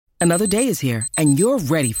Another day is here, and you're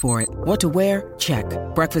ready for it. What to wear? Check.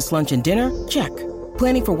 Breakfast, lunch, and dinner? Check.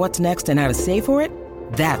 Planning for what's next and how to save for it?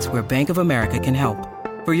 That's where Bank of America can help.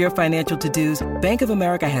 For your financial to-dos, Bank of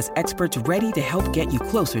America has experts ready to help get you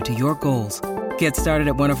closer to your goals. Get started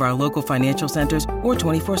at one of our local financial centers or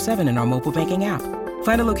 24/7 in our mobile banking app.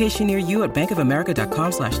 Find a location near you at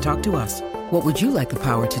bankofamerica.com/talktous. What would you like the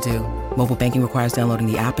power to do? Mobile banking requires downloading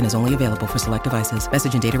the app and is only available for select devices.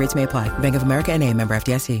 Message and data rates may apply. Bank of America N.A., member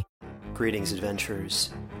FDIC. Greetings, adventurers.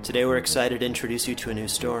 Today we're excited to introduce you to a new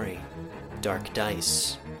story, Dark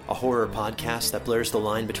Dice, a horror podcast that blurs the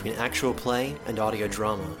line between actual play and audio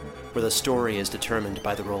drama, where the story is determined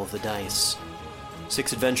by the roll of the dice.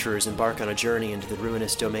 6 adventurers embark on a journey into the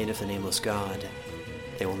ruinous domain of the Nameless God.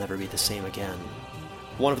 They will never be the same again.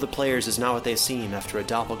 One of the players is not what they seem after a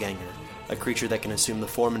doppelganger, a creature that can assume the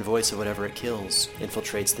form and voice of whatever it kills,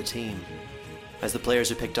 infiltrates the team. As the players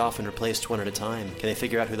are picked off and replaced one at a time, can they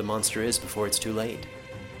figure out who the monster is before it's too late?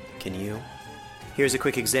 Can you? Here's a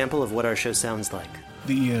quick example of what our show sounds like.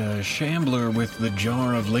 The shambler with the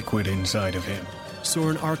jar of liquid inside of him.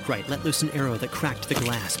 Soren Arkwright let loose an arrow that cracked the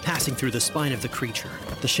glass, passing through the spine of the creature.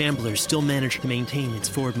 The shambler still managed to maintain its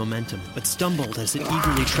forward momentum, but stumbled as it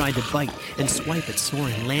eagerly tried to bite and swipe at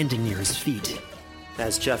Soren, landing near his feet.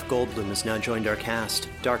 As Jeff Goldblum has now joined our cast,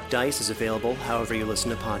 Dark Dice is available however you listen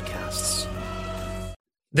to podcasts.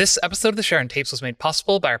 This episode of the Sharon Tapes was made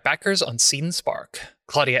possible by our backers on Seed and Spark: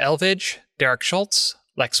 Claudia Elvidge, Derek Schultz,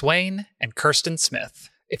 Lex Wayne, and Kirsten Smith.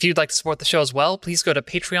 If you'd like to support the show as well, please go to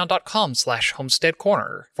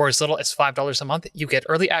patreon.com/homesteadcorner. For as little as $5 a month, you get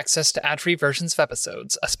early access to ad-free versions of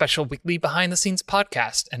episodes, a special weekly behind-the-scenes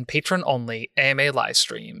podcast, and patron-only AMA live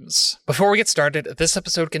streams. Before we get started, this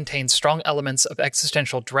episode contains strong elements of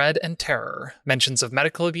existential dread and terror, mentions of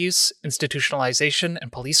medical abuse, institutionalization,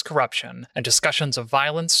 and police corruption, and discussions of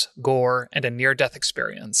violence, gore, and a near-death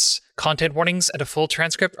experience. Content warnings and a full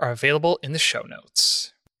transcript are available in the show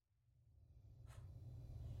notes.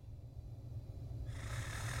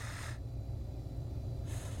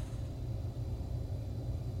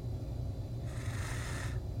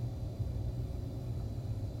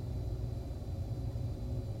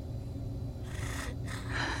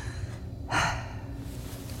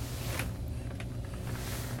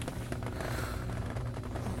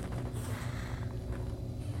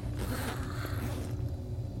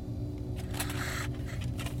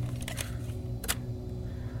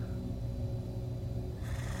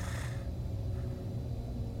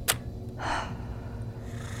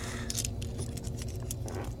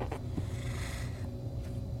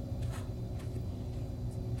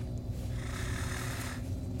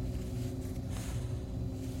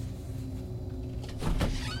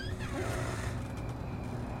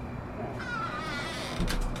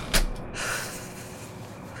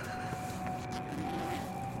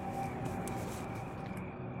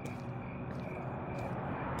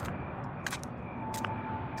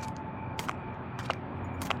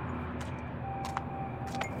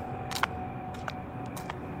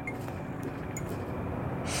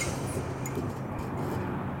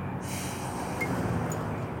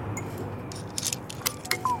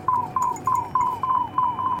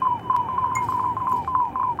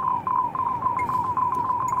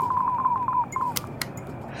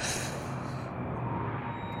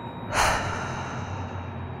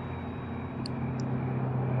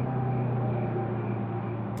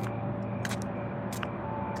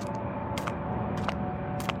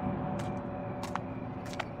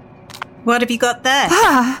 What have you got there?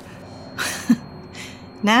 Ah!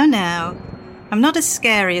 Now. I'm not as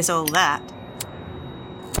scary as all that.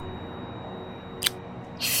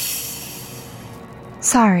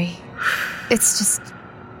 Sorry. It's just...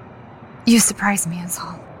 you surprise me is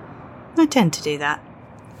all. I tend to do that.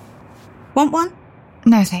 Want one?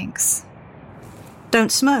 No, thanks.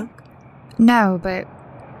 Don't smoke? No, but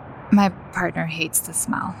my partner hates the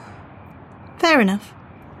smell. Fair enough.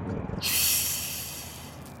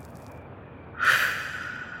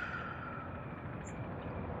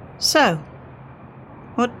 So,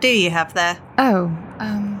 what do you have there? Oh,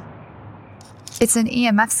 it's an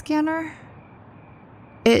EMF scanner.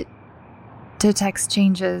 It detects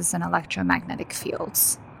changes in electromagnetic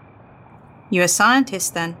fields. You a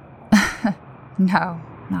scientist, then? No,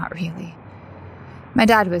 not really. My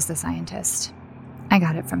dad was the scientist. I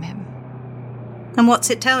got it from him. And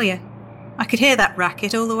what's it tell you? I could hear that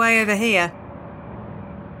racket all the way over here.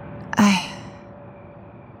 I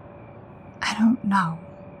don't know.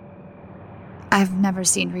 I've never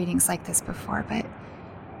seen readings like this before, but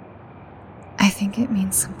I think it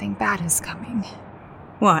means something bad is coming.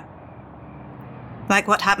 What? Like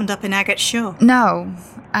what happened up in Agate Shore? No,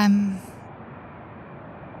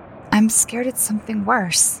 I'm scared it's something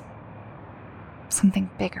worse. Something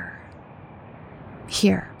bigger.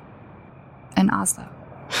 Here. In Oslo.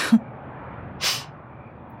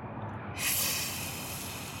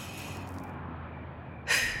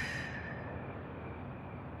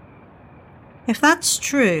 If that's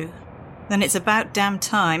true, then it's about damn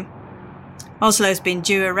time. Oslo's been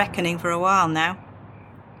due a reckoning for a while now.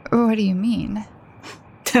 What do you mean?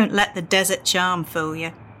 Don't let the desert charm fool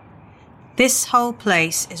you. This whole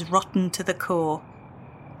place is rotten to the core.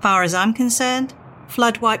 Far as I'm concerned,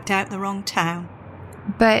 flood wiped out the wrong town.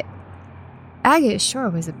 But Agate Shore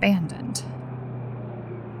was abandoned.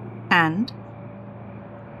 And?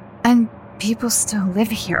 And people still live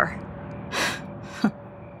here.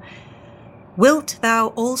 Wilt thou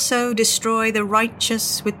also destroy the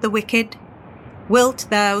righteous with the wicked? Wilt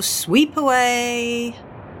thou sweep away?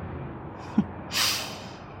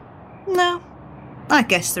 No, I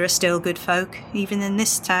guess there are still good folk, even in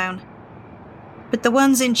this town. But the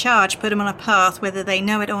ones in charge put them on a path whether they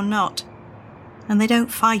know it or not. And they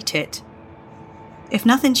don't fight it. If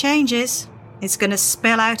nothing changes, it's going to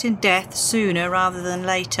spill out in death sooner rather than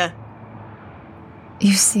later.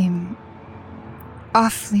 You seem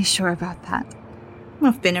awfully sure about that.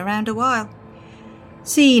 I've been around a while.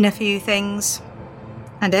 Seen a few things.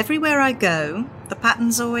 And everywhere I go, the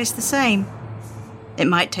pattern's always the same. It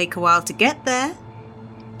might take a while to get there,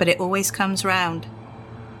 but it always comes round.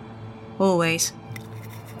 Always.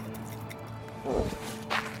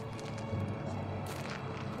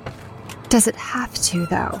 Does it have to,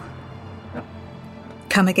 though?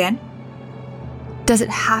 Come again? Does it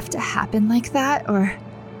have to happen like that, or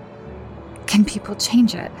can people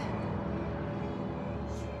change it?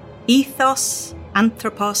 Ethos,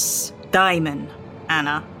 anthropos, daimon,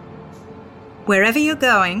 Anna. Wherever you're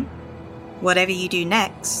going, whatever you do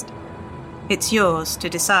next, it's yours to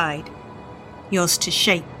decide, yours to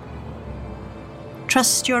shape.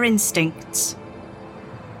 Trust your instincts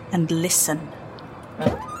and listen.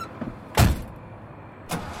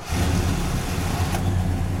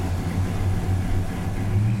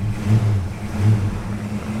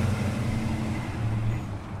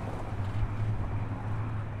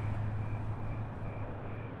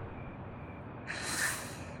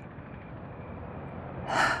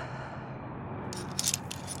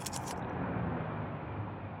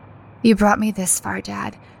 You brought me this far,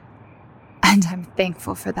 Dad, and I'm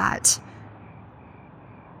thankful for that.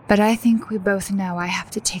 But I think we both know I have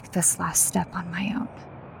to take this last step on my own.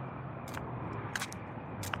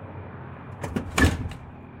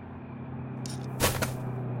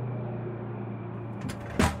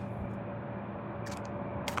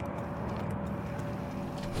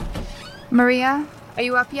 Maria, are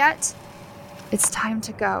you up yet? It's time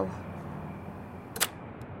to go.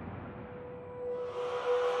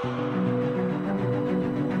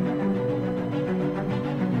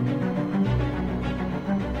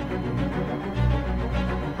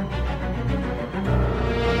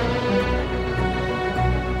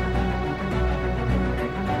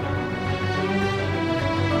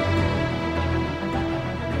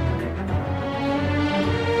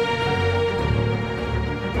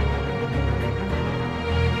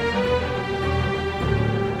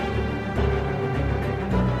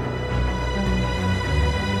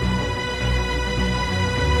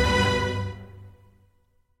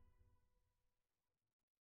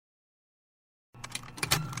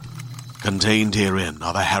 Contained herein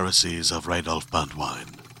are the heresies of Radolf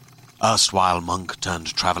Burntwine, erstwhile monk turned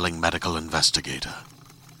traveling medical investigator.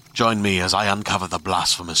 Join me as I uncover the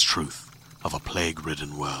blasphemous truth of a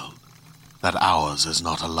plague-ridden world, that ours is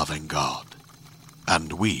not a loving God,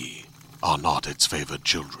 and we are not its favored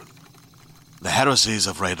children. The heresies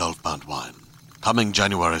of Radolf Burntwine, coming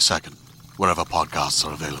January 2nd, wherever podcasts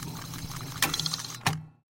are available.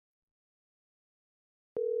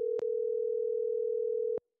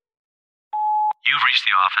 You've reached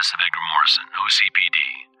the office of Edgar Morrison,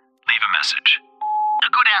 OCPD. Leave a message.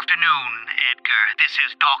 Good afternoon, Edgar. This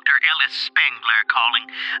is Dr. Ellis Spengler calling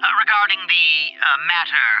regarding the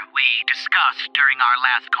matter we discussed during our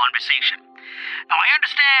last conversation. Now, I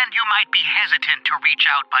understand you might be hesitant to reach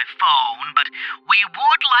out by phone, but we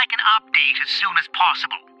would like an update as soon as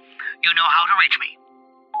possible. You know how to reach me.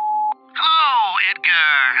 Hello,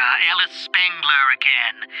 Edgar. Ellis Spengler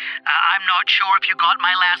again. I'm not sure if you got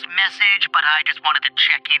my last message, but I just wanted to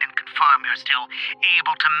check in and confirm you're still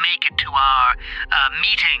able to make it to our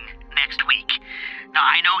meeting next week. Now,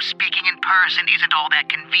 I know speaking in person isn't all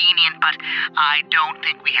that convenient, but I don't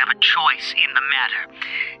think we have a choice in the matter.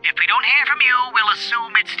 If we don't hear from you, we'll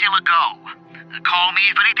assume it's still a go. Call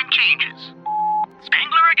me if anything changes.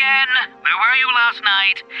 Spengler again. Where were you last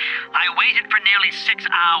night? I waited for nearly 6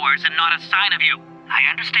 hours and not a sign of you. I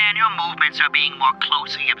understand your movements are being more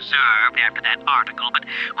closely observed after that article, but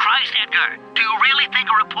Christ, Edgar, do you really think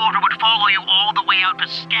a reporter would follow you all the way out to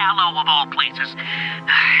Scalo of all places?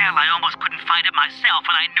 Hell, I almost couldn't find it myself,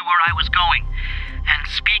 and I knew where I was going. And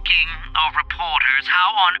speaking of reporters,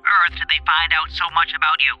 how on earth did they find out so much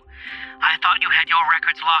about you? I thought you had your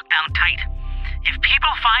records locked down tight. If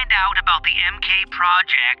people find out about the MK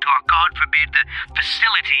project, or God forbid, the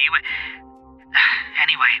facility...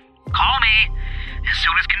 Anyway, call me as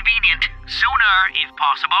soon as convenient. Sooner, if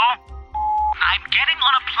possible. I'm getting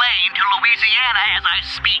on a plane to Louisiana as I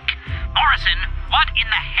speak. Morrison, what in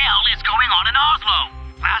the hell is going on in Oslo?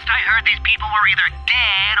 Last I heard, these people were either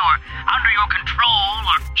dead or under your control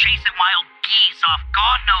or chasing wild geese off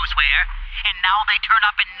God knows where, and now they turn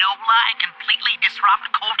up in NOLA and completely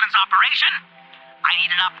disrupt Colton's operation? I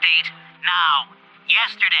need an update. Now.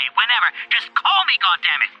 Yesterday. Whenever. Just call me,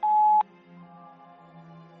 goddammit.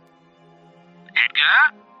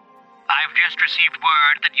 Edgar? I've just received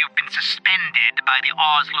word that you've been suspended by the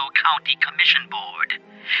Oslo County Commission Board.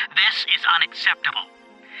 This is unacceptable.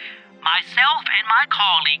 Myself and my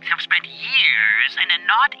colleagues have spent years and a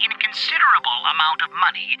not inconsiderable amount of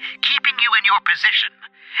money keeping you in your position,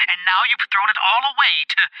 and now you've thrown it all away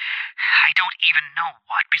to... I don't even know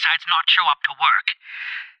what, besides not show up to work.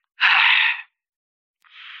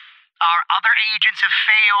 Our other agents have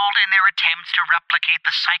failed in their attempts to replicate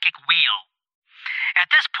the psychic wheel. At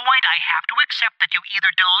this point, I have to accept that you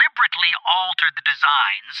either deliberately altered the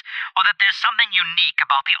designs, or that there's something unique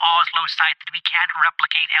about the Oslo site that we can't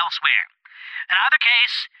replicate elsewhere. In either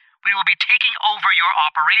case, we will be taking over your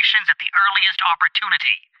operations at the earliest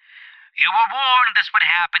opportunity. You were warned this would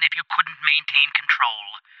happen if you couldn't maintain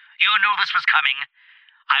control. You knew this was coming.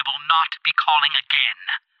 I will not be calling again.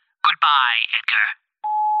 Goodbye, Edgar.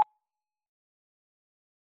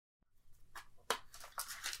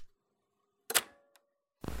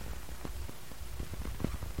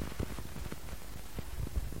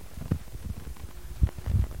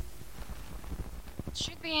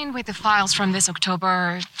 Should be in with the files from this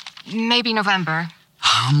October, maybe November.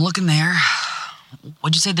 I'm looking there.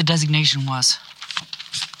 What'd you say the designation was?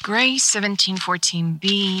 Gray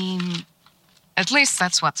 1714B. At least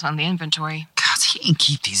that's what's on the inventory. God, he didn't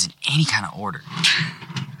keep these in any kind of order.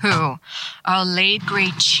 Who? Our late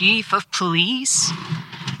great chief of police?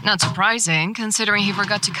 Not surprising, considering he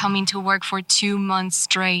forgot to come into work for 2 months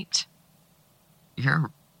straight. You're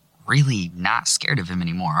really not scared of him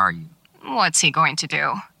anymore, are you? What's he going to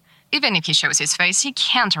do? Even if he shows his face, he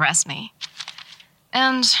can't arrest me.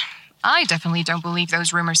 And I definitely don't believe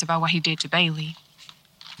those rumors about what he did to Bailey.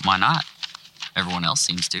 Why not? Everyone else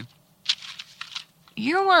seems to.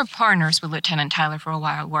 You were partners with Lieutenant Tyler for a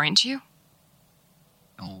while, weren't you?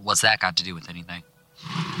 What's that got to do with anything?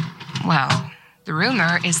 Well, the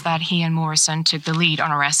rumor is that he and Morrison took the lead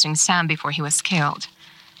on arresting Sam before he was killed.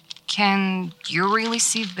 Can you really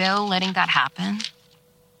see Bill letting that happen?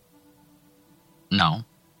 No,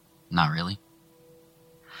 not really.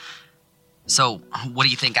 So, what do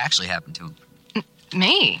you think actually happened to him?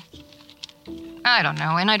 Me? I don't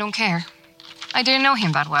know, and I don't care. I didn't know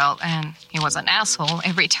him that well, and he was an asshole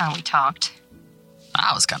every time we talked.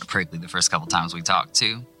 I was kind of prickly the first couple times we talked,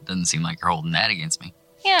 too. Doesn't seem like you're holding that against me.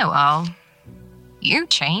 Yeah, well, you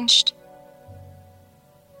changed.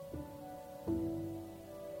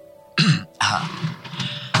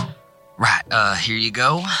 Right, here you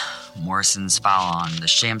go. Morrison's file on the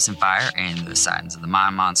Shamson fire and the sightings of the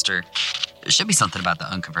mine monster. There should be something about the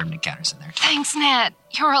unconfirmed encounters in there, too. Thanks, Nat.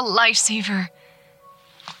 You're a lifesaver.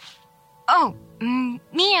 Oh,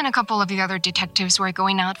 me and a couple of the other detectives were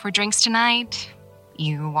going out for drinks tonight.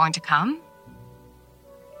 You want to come?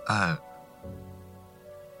 Yeah.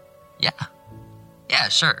 Yeah,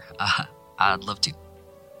 sure. I'd love to.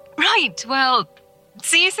 Right, well,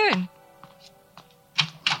 see you soon.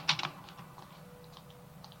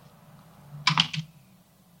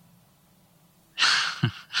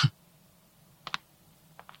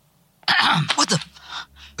 What the?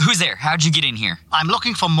 Who's there? How'd you get in here? I'm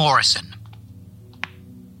looking for Morrison.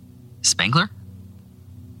 Spengler?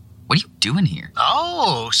 What are you doing here?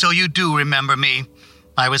 Oh, so you do remember me.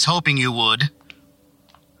 I was hoping you would.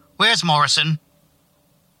 Where's Morrison?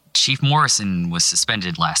 Chief Morrison was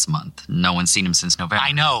suspended last month. No one's seen him since November.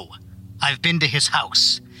 I know. I've been to his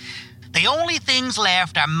house. The only things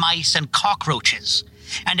left are mice and cockroaches.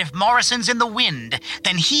 And if Morrison's in the wind,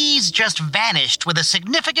 then he's just vanished with a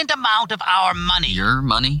significant amount of our money. Your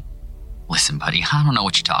money? Listen, buddy, I don't know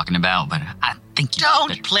what you're talking about, but I think you...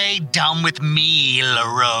 Don't play dumb with me,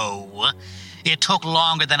 LaRoe. It took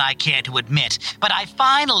longer than I care to admit, but I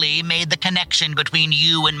finally made the connection between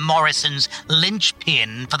you and Morrison's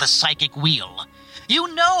linchpin for the psychic wheel.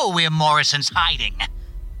 You know where Morrison's hiding.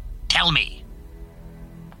 Tell me.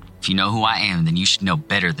 If you know who I am, then you should know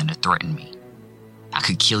better than to threaten me. I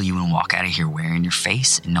could kill you and walk out of here wearing your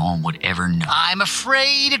face and no one would ever know. I'm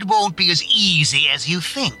afraid it won't be as easy as you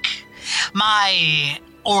think. My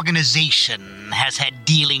organization has had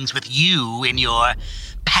dealings with you in your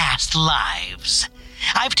past lives.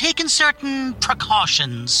 I've taken certain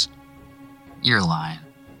precautions. You're lying.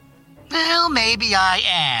 Well, maybe I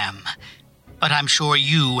am. But I'm sure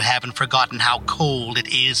you haven't forgotten how cold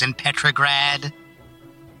it is in Petrograd.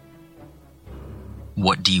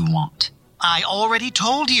 What do you want? I already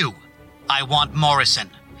told you. I want Morrison.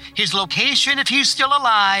 His location if he's still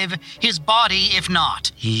alive, his body if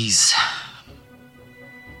not. He's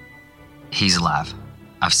alive.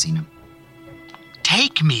 I've seen him.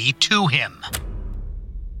 Take me to him.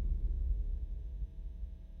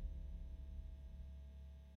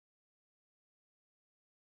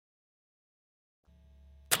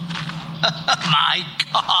 My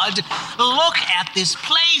God, look at this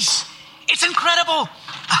place. It's incredible.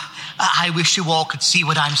 I wish you all could see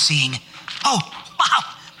what I'm seeing. Oh,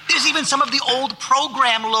 wow. There's even some of the old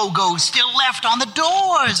program logos still left on the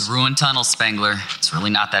doors. It's a ruined tunnel, Spengler. It's really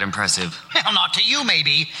not that impressive. Well, not to you,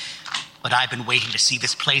 maybe. But I've been waiting to see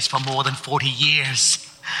this place for more than 40 years.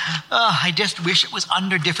 I just wish it was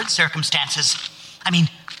under different circumstances. I mean,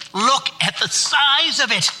 look at the size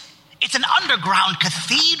of it. It's an underground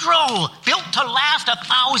cathedral built to last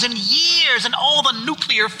 1,000 years in all the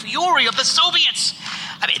nuclear fury of the Soviets.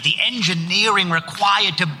 I mean, the engineering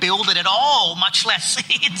required to build it at all, much less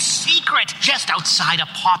in secret, just outside a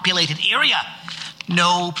populated area.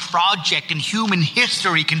 No project in human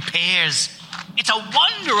history compares. It's a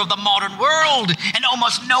wonder of the modern world, and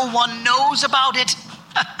almost no one knows about it.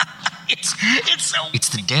 It's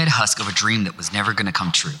the dead husk of a dream that was never going to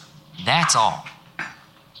come true. That's all.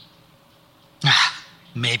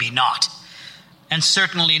 Maybe not. And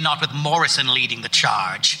certainly not with Morrison leading the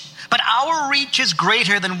charge. But our reach is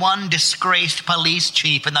greater than one disgraced police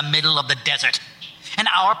chief in the middle of the desert. And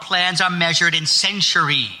our plans are measured in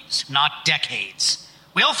centuries, not decades.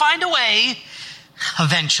 We'll find a way.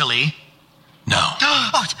 Eventually. No.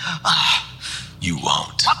 You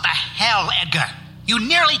won't. What the hell, Edgar? You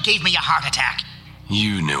nearly gave me a heart attack.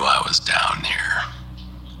 You knew I was down here.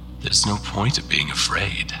 There's no point of being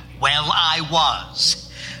afraid. Well, I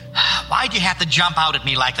was. Why'd you have to jump out at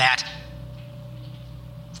me like that?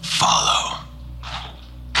 Follow.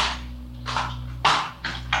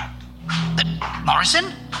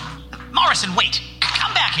 Morrison? Morrison, wait.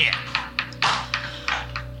 Come back here.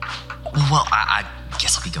 Well, I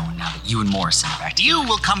guess I'll be going now that you and Morrison are back together. You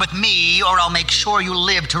will come with me, or I'll make sure you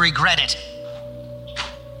live to regret it.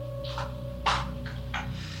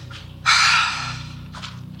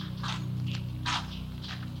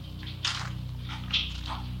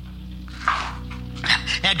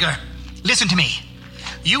 Edgar, listen to me.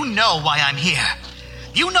 You know why I'm here.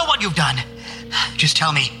 You know what you've done. Just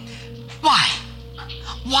tell me, why?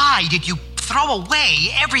 Why did you throw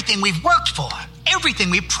away everything we've worked for?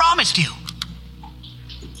 Everything we promised you?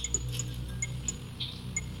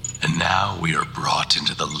 And now we are brought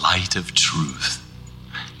into the light of truth.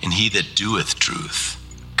 And he that doeth truth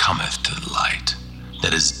cometh to the light,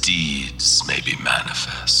 that his deeds may be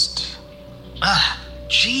manifest.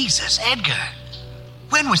 Jesus, Edgar.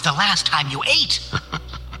 When was the last time you ate?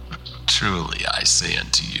 Truly I say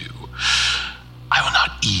unto you, I will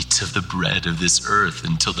not eat of the bread of this earth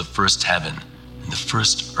until the first heaven and the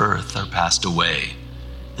first earth are passed away,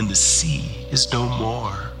 and the sea is no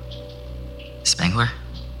more. Spengler,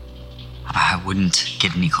 I wouldn't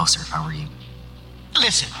get any closer if I were you.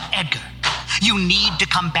 Listen, Edgar, you need to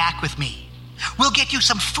come back with me. We'll get you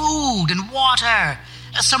some food and water,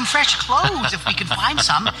 some fresh clothes if we can find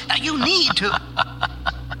some. You need to...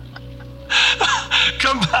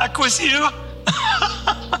 Come back with you?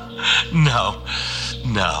 No,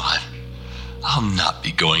 I'll not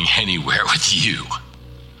be going anywhere with you.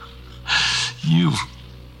 You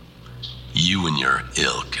and your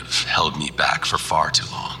ilk have held me back for far too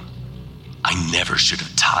long. I never should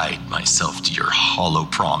have tied myself to your hollow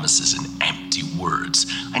promises and empty words.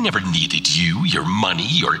 I never needed you, your money,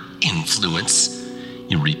 your influence,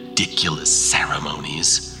 your ridiculous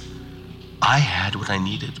ceremonies. I had what I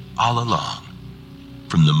needed all along,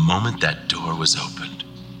 from the moment that door was opened.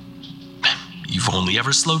 You've only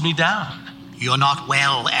ever slowed me down. You're not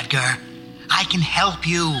well, Edgar. I can help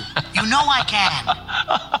you. You know I can.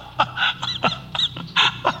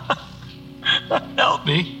 Help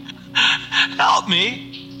me. Help me.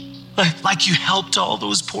 Like you helped all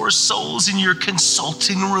those poor souls in your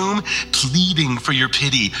consulting room, pleading for your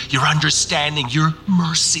pity, your understanding, your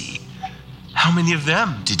mercy. How many of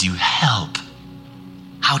them did you help?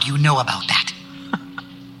 How do you know about that?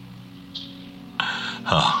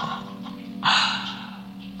 Oh,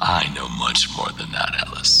 I know much more than that,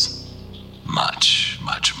 Ellis. Much,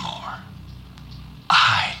 much more.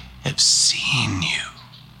 I have seen you.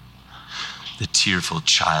 The tearful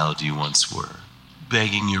child you once were,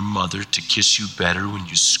 begging your mother to kiss you better when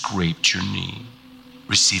you scraped your knee,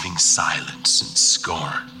 receiving silence and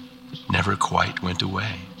scorn that never quite went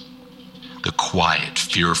away. The quiet,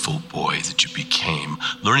 fearful boy that you became,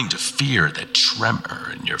 learning to fear that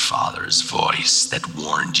tremor in your father's voice that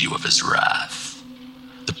warned you of his wrath.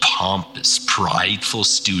 The pompous, prideful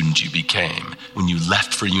student you became when you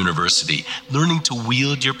left for university, learning to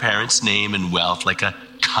wield your parents' name and wealth like a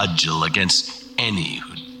cudgel against any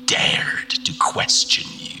who dared to question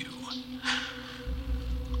you.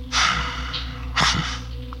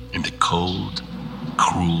 And the cold,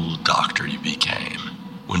 cruel doctor you became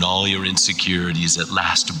when all your insecurities at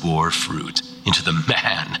last bore fruit into the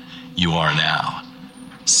man you are now,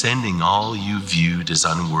 sending all you viewed as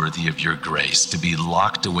unworthy of your grace to be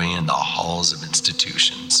locked away in the halls of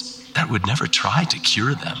institutions that would never try to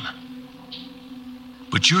cure them.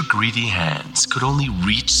 But your greedy hands could only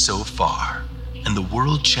reach so far, and the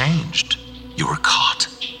world changed. You were caught,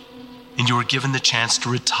 and you were given the chance to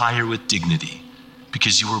retire with dignity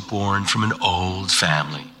because you were born from an old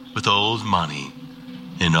family with old money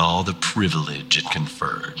and all the privilege it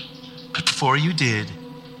conferred. But before you did,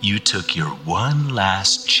 you took your one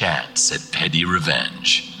last chance at petty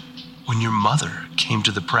revenge when your mother came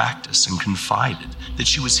to the practice and confided that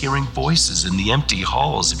she was hearing voices in the empty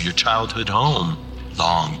halls of your childhood home,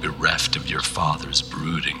 long bereft of your father's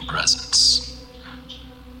brooding presence.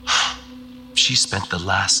 She spent the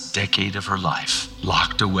last decade of her life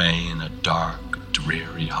locked away in a dark,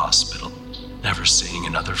 dreary hospital, never seeing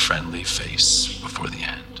another friendly face before the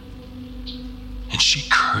end. And she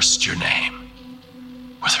cursed your name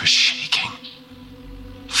with her shaking,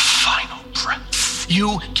 final breath.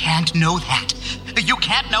 You can't know that. You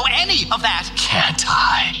can't know any of that. Can't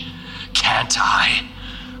I? Can't I?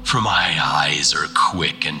 For my eyes are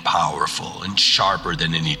quick and powerful and sharper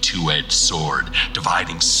than any two-edged sword,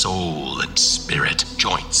 dividing soul and spirit,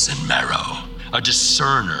 joints and marrow, a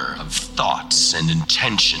discerner of thoughts and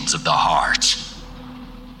intentions of the heart.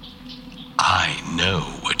 I know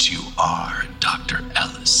what you are, Dr.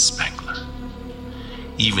 Ellis Spengler.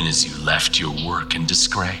 Even as you left your work in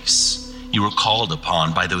disgrace, you were called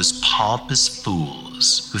upon by those pompous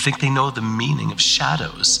fools who think they know the meaning of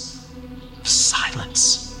shadows, of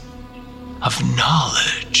silence, of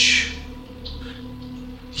knowledge.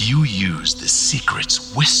 You used the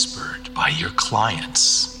secrets whispered by your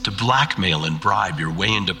clients to blackmail and bribe your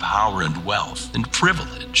way into power and wealth and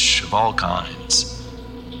privilege of all kinds.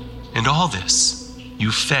 And all this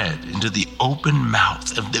you fed into the open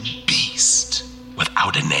mouth of the beast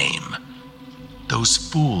without a name. Those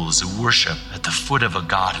fools who worship at the foot of a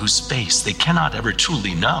god whose face they cannot ever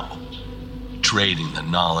truly know, trading the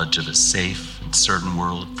knowledge of a safe and certain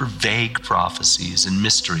world for vague prophecies and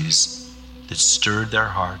mysteries that stirred their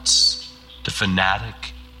hearts to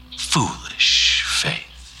fanatic, foolish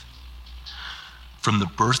faith. From the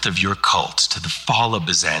birth of your cult to the fall of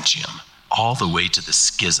Byzantium, all the way to the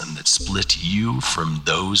schism that split you from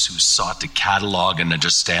those who sought to catalog and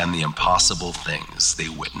understand the impossible things they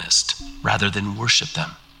witnessed, rather than worship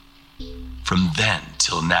them. From then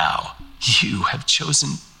till now, you have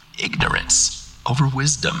chosen ignorance over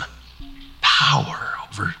wisdom, power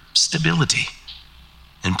over stability,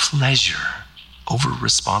 and pleasure over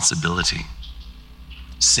responsibility.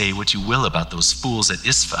 Say what you will about those fools at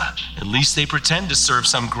ISFA. At least they pretend to serve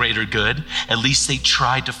some greater good. At least they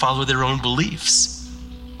tried to follow their own beliefs.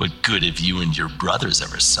 What good have you and your brothers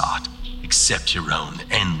ever sought, except your own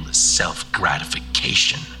endless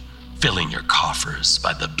self-gratification, filling your coffers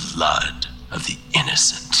by the blood of the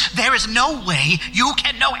innocent? There is no way you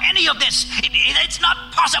can know any of this. It's not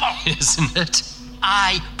possible. Isn't it?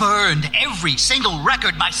 I burned every single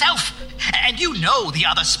record myself. And you know the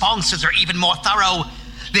other sponsors are even more thorough.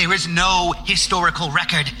 There is no historical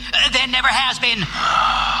record. There never has been.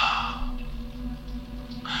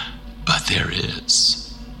 But there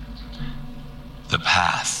is. The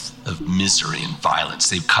path of misery and violence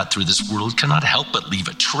they've cut through this world cannot help but leave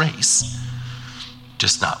a trace.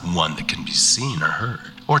 Just not one that can be seen or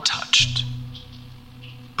heard or touched.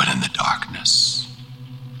 But in the darkness,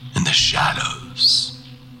 in the shadows,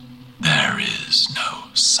 there is no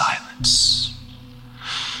silence.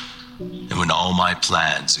 And when all my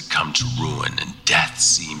plans had come to ruin and death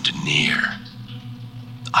seemed near,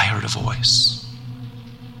 I heard a voice.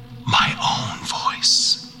 My own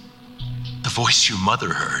voice. The voice your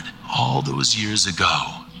mother heard all those years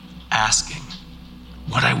ago, asking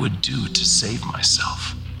what I would do to save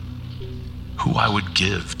myself, who I would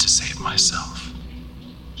give to save myself.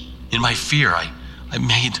 In my fear, I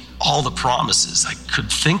made all the promises I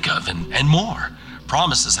could think of and more.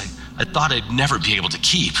 Promises I thought I'd never be able to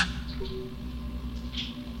keep.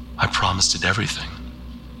 I promised it everything.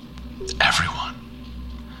 Everyone.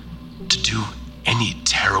 To do any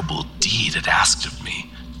terrible deed it asked of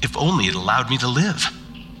me, if only it allowed me to live.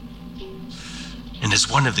 And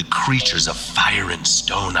as one of the creatures of fire and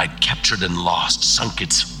stone I'd captured and lost sunk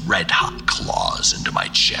its red-hot claws into my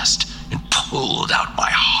chest and pulled out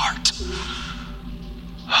my heart,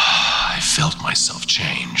 I felt myself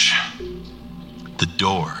change. The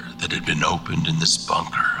door that had been opened in this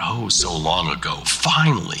bunker, oh, so long ago,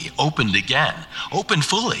 finally opened again, opened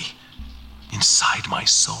fully, inside my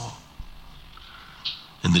soul.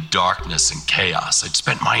 And the darkness and chaos I'd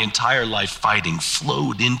spent my entire life fighting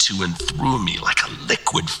flowed into and through me like a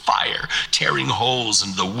liquid fire, tearing holes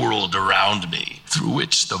into the world around me, through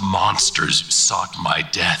which the monsters who sought my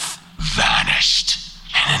death vanished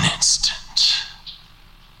in an instant.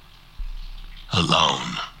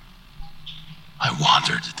 Alone, I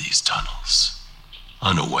wandered these tunnels,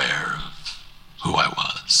 unaware of who I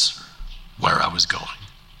was or where I was going.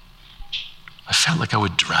 I felt like I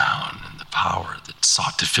would drown in the power that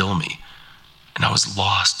sought to fill me, and I was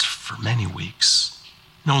lost for many weeks,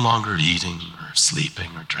 no longer eating or sleeping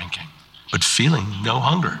or drinking, but feeling no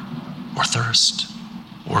hunger or thirst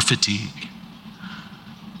or fatigue.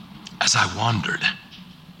 As I wandered,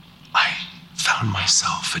 I found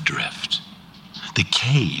myself adrift, the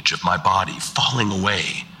cage of my body falling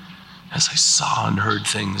away as I saw and heard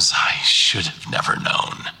things I should have never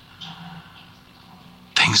known.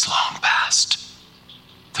 Things long past,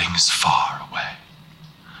 things far away,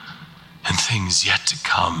 and things yet to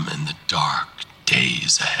come in the dark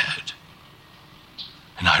days ahead.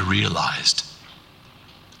 And I realized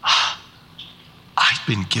I'd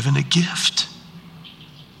been given a gift.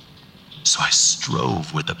 So I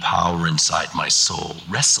strove with the power inside my soul,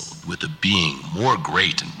 wrestled with a being more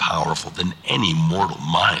great and powerful than any mortal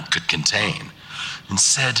mind could contain, and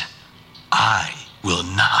said, I will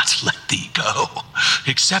not let thee go,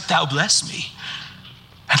 except thou bless me.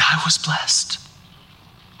 And I was blessed.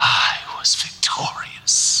 I was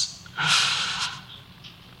victorious.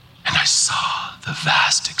 And I saw the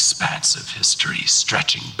vast expanse of history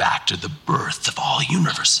stretching back to the birth of all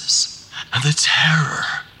universes, and the terror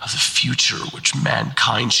of the future which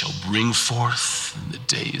mankind shall bring forth in the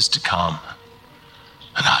days to come.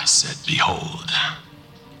 And I said, behold,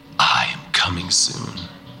 I am coming soon,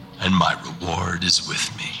 and my reward is with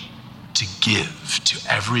me, to give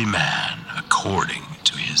to every man according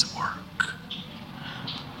to his work.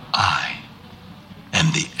 I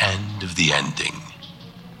am the end of the ending,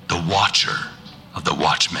 the watcher of the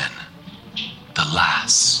watchmen, the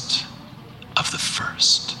last of the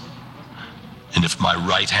first. And if my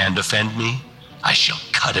right hand offend me, I shall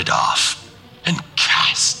cut it off and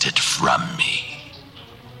cast it from me.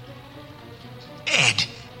 Ed,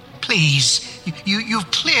 please, you've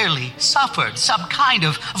clearly suffered some kind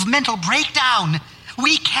of mental breakdown.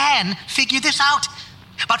 We can figure this out.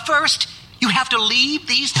 But first, you have to leave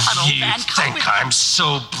these tunnels You and come think with... I'm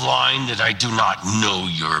so blind that I do not know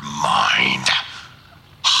your mind?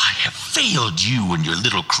 I have failed you in your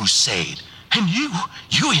little crusade. And you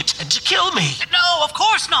intend to kill me. No, of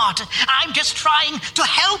course not. I'm just trying to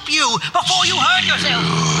help you before you hurt yourself.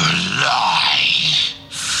 You lie.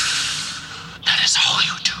 That is all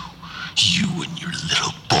you do. You and your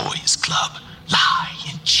little boys club lie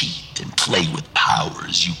and cheat and play with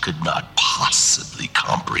powers you could not possibly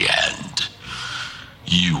comprehend.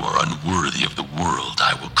 You are unworthy of the world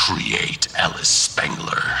I will create, Ellis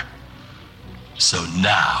Spengler. So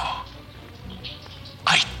now,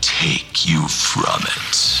 I take you from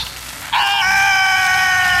it.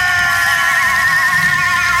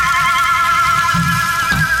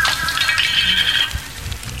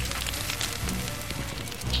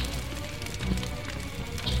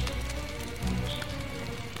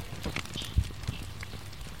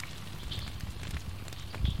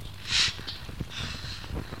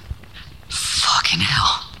 Fucking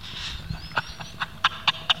hell.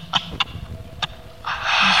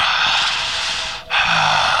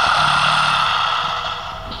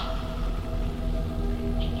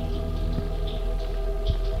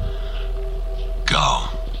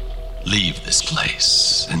 Leave this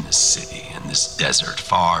place, and this city, and this desert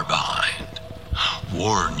far behind.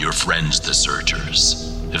 warn your friends the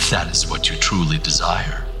Searchers, if that is what you truly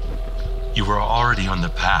desire. You are already on the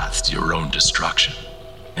path to your own destruction,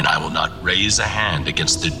 and I will not raise a hand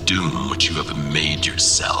against the doom which you have made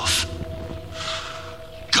yourself.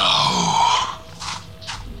 Go.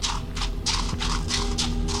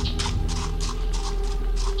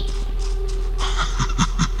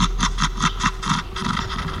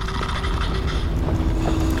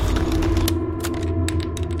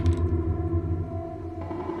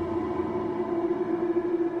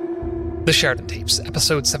 The Sheridan Tapes,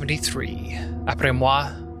 Episode 73, Après,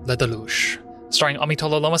 déluge. Starring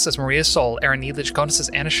Amitola Lomas as Maria Sol, Erin Needledge Conis as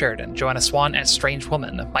Anna Sheridan, Joanna Swan as Strange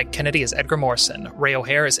Woman, Mike Kennedy as Edgar Morrison, Ray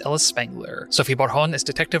O'Hare as Ellis Spengler, Sophie Borjon as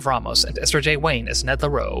Detective Ramos, and Ezra J. Wayne as Ned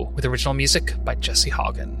LaRoe, with original music by Jesse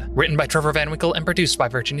Hagen. Written by Trevor Van Winkle and produced by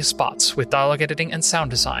Virginia Spots, with dialogue editing and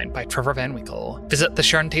sound design by Trevor Van Winkle. Visit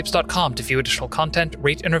thesheridantapes.com to view additional content,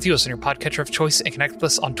 rate and review us on your podcatcher of choice, and connect with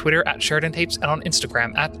us on Twitter at Sheridan Tapes and on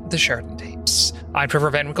Instagram at The Sheridan Tapes. I'm Trevor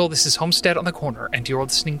Van Winkle, this is Homestead on the Corner, and you're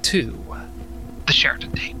listening to The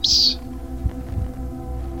Sheridan Tapes.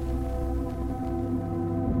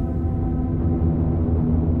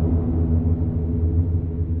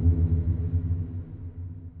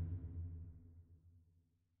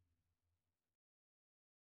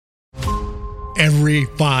 Every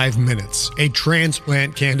 5 minutes, a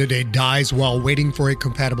transplant candidate dies while waiting for a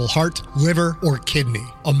compatible heart, liver, or kidney.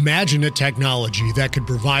 Imagine a technology that could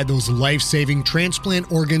provide those life-saving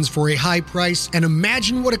transplant organs for a high price, and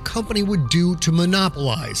imagine what a company would do to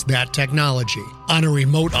monopolize that technology. On a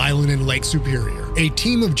remote island in Lake Superior, a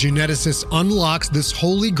team of geneticists unlocks this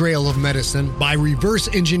holy grail of medicine by reverse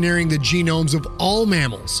engineering the genomes of all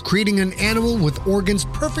mammals, creating an animal with organs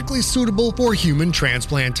perfectly suitable for human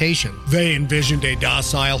transplantation. They envisioned a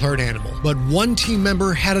docile herd animal, but one team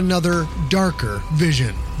member had another, darker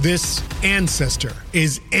vision. This ancestor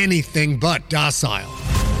is anything but docile.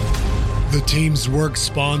 The team's work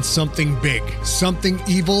spawns something big, something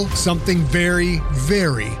evil, something very,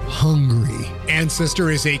 very hungry.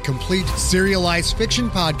 Ancestor is a complete serialized fiction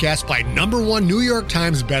podcast by #1 New York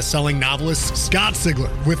Times bestselling novelist Scott Sigler,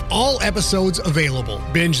 with all episodes available.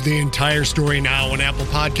 Binge the entire story now on Apple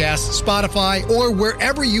Podcasts, Spotify, or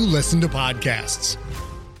wherever you listen to podcasts.